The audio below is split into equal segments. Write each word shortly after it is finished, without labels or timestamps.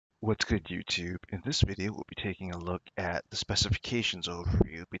What's good, YouTube? In this video, we'll be taking a look at the specifications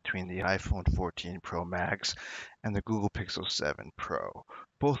overview between the iPhone 14 Pro Max and the Google Pixel 7 Pro,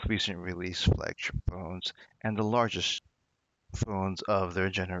 both recent release flagship phones and the largest phones of their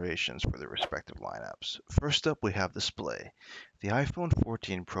generations for their respective lineups. First up, we have display. The iPhone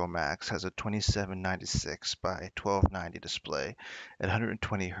 14 Pro Max has a 2796 by 1290 display at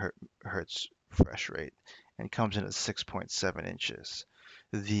 120 Hz refresh rate and comes in at 6.7 inches.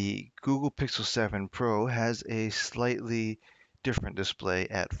 The Google Pixel 7 Pro has a slightly different display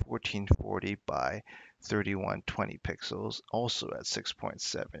at 1440 by 3120 pixels, also at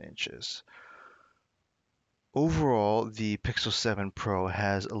 6.7 inches. Overall, the Pixel 7 Pro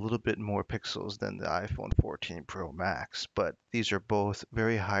has a little bit more pixels than the iPhone 14 Pro Max, but these are both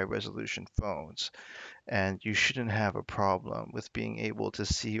very high resolution phones, and you shouldn't have a problem with being able to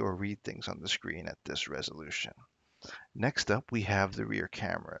see or read things on the screen at this resolution. Next up, we have the rear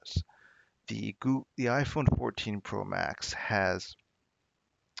cameras. The iPhone 14 Pro Max has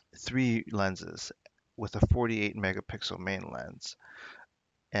three lenses with a 48 megapixel main lens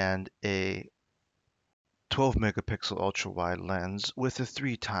and a 12 megapixel ultra wide lens with a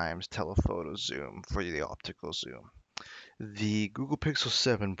 3 times telephoto zoom for the optical zoom. The Google Pixel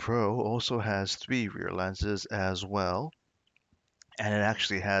 7 Pro also has three rear lenses as well, and it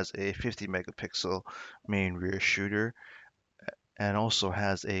actually has a 50 megapixel main rear shooter and also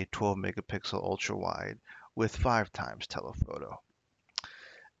has a 12 megapixel ultra wide with 5 times telephoto.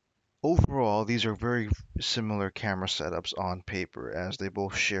 Overall, these are very similar camera setups on paper as they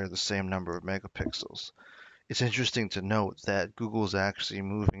both share the same number of megapixels. It's interesting to note that Google is actually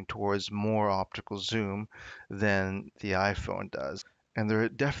moving towards more optical zoom than the iPhone does. And there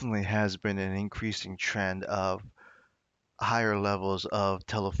definitely has been an increasing trend of higher levels of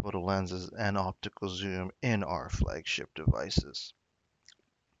telephoto lenses and optical zoom in our flagship devices.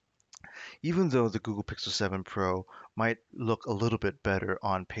 Even though the Google Pixel 7 Pro might look a little bit better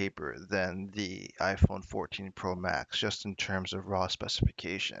on paper than the iPhone 14 Pro Max, just in terms of raw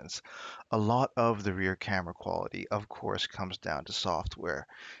specifications, a lot of the rear camera quality, of course, comes down to software,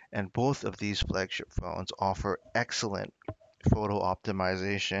 and both of these flagship phones offer excellent photo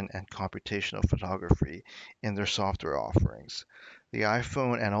optimization and computational photography in their software offerings. The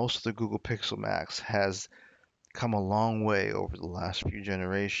iPhone and also the Google Pixel Max has come a long way over the last few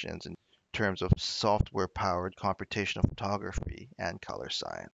generations in terms of software powered computational photography and color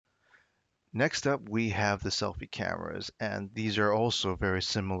science. Next up, we have the selfie cameras, and these are also very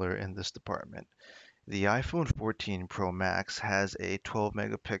similar in this department. The iPhone 14 Pro Max has a 12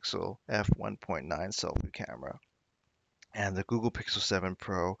 megapixel f1.9 selfie camera, and the Google Pixel 7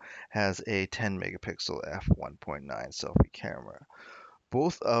 Pro has a 10 megapixel f1.9 selfie camera.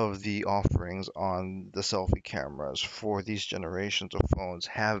 Both of the offerings on the selfie cameras for these generations of phones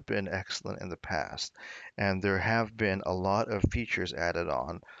have been excellent in the past, and there have been a lot of features added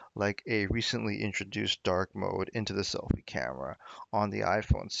on, like a recently introduced dark mode into the selfie camera on the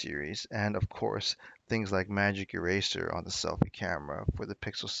iPhone series, and of course, things like Magic Eraser on the selfie camera for the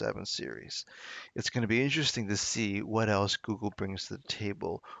Pixel 7 series. It's going to be interesting to see what else Google brings to the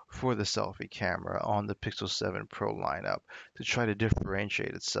table for the selfie camera on the Pixel 7 Pro lineup to try to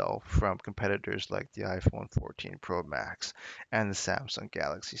differentiate itself from competitors like the iPhone 14 Pro Max and the Samsung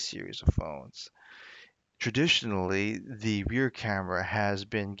Galaxy series of phones. Traditionally, the rear camera has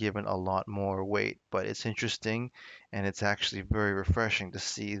been given a lot more weight, but it's interesting and it's actually very refreshing to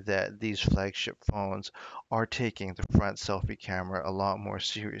see that these flagship phones are taking the front selfie camera a lot more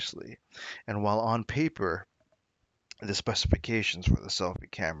seriously. And while on paper, the specifications for the selfie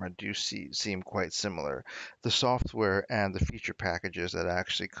camera seem quite similar. The software and the feature packages that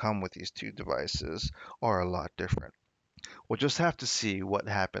actually come with these two devices are a lot different. We'll just have to see what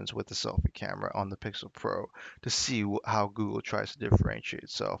happens with the selfie camera on the Pixel Pro to see how Google tries to differentiate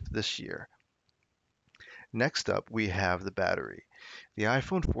itself this year. Next up, we have the battery. The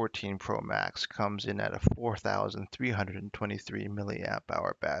iPhone 14 Pro Max comes in at a 4,323 milliamp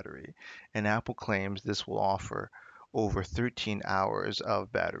hour battery, and Apple claims this will offer over 13 hours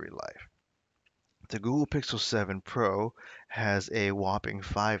of battery life. The Google Pixel 7 Pro has a whopping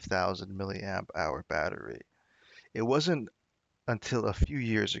 5,000 milliamp hour battery. It wasn't until a few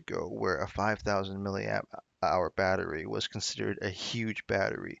years ago where a 5,000 milliamp hour battery was considered a huge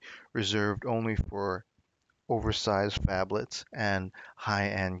battery, reserved only for oversized phablets and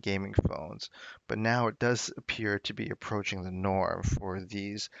high-end gaming phones, but now it does appear to be approaching the norm for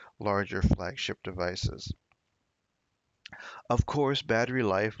these larger flagship devices. Of course, battery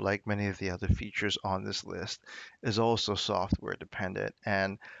life, like many of the other features on this list, is also software dependent,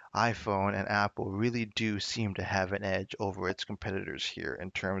 and iPhone and Apple really do seem to have an edge over its competitors here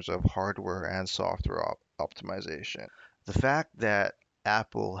in terms of hardware and software optimization. The fact that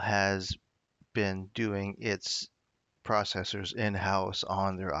Apple has been doing its processors in-house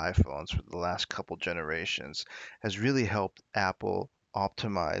on their iPhones for the last couple generations has really helped Apple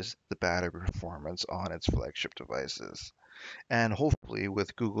optimize the battery performance on its flagship devices. And hopefully,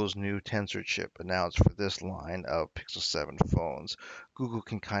 with Google's new Tensor chip announced for this line of Pixel 7 phones, Google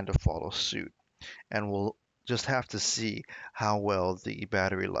can kind of follow suit. And we'll just have to see how well the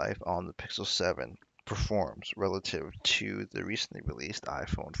battery life on the Pixel 7 performs relative to the recently released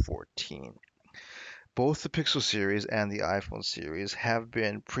iPhone 14. Both the Pixel series and the iPhone series have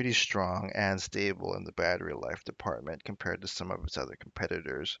been pretty strong and stable in the battery life department compared to some of its other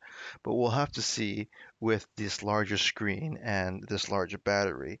competitors. But we'll have to see with this larger screen and this larger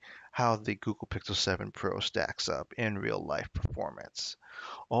battery how the Google Pixel 7 Pro stacks up in real life performance.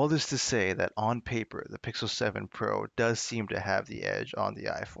 All this to say that on paper, the Pixel 7 Pro does seem to have the edge on the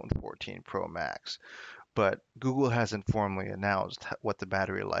iPhone 14 Pro Max, but Google hasn't formally announced what the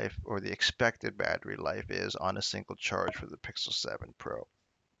battery life or the expected battery life is on a single charge for the Pixel 7 Pro.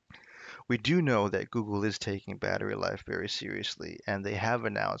 We do know that Google is taking battery life very seriously, and they have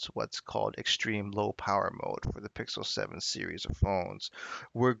announced what's called extreme low power mode for the Pixel 7 series of phones,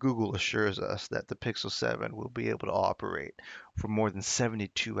 where Google assures us that the Pixel 7 will be able to operate for more than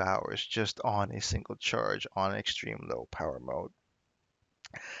 72 hours just on a single charge on extreme low power mode.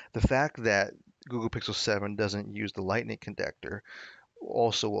 The fact that Google Pixel 7 doesn't use the lightning connector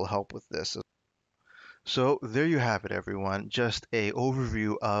also will help with this. So there you have it, everyone. Just a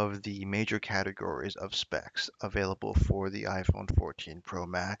overview of the major categories of specs available for the iPhone 14 Pro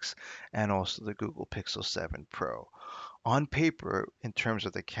Max and also the Google Pixel 7 Pro. On paper, in terms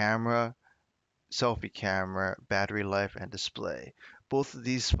of the camera, selfie camera, battery life, and display. Both of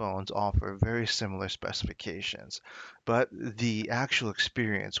these phones offer very similar specifications, but the actual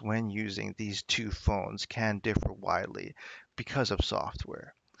experience when using these two phones can differ widely because of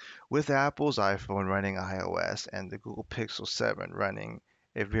software. With Apple's iPhone running iOS and the Google Pixel 7 running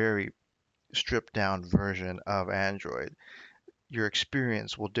a very stripped down version of Android, your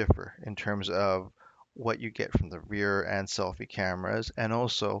experience will differ in terms of what you get from the rear and selfie cameras, and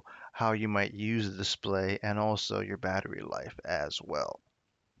also how you might use the display and also your battery life as well.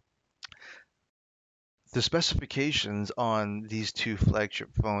 The specifications on these two flagship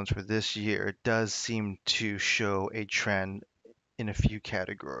phones for this year does seem to show a trend in a few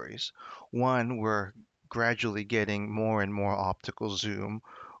categories. One, we're gradually getting more and more optical zoom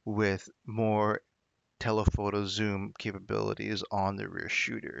with more telephoto zoom capabilities on the rear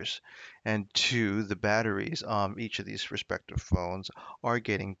shooters. And two, the batteries on each of these respective phones are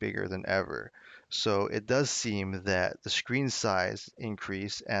getting bigger than ever. So it does seem that the screen size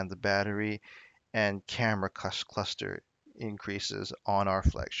increase and the battery and camera cluster increases on our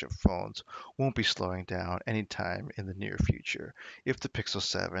flagship phones won't be slowing down anytime in the near future if the Pixel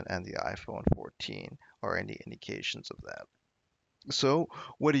 7 and the iPhone 14 are any indications of that. So,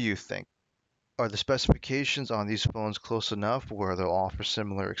 what do you think? Are the specifications on these phones close enough where they'll offer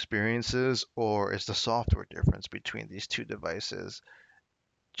similar experiences, or is the software difference between these two devices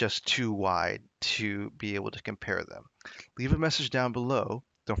just too wide to be able to compare them? Leave a message down below.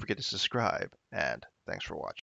 Don't forget to subscribe, and thanks for watching.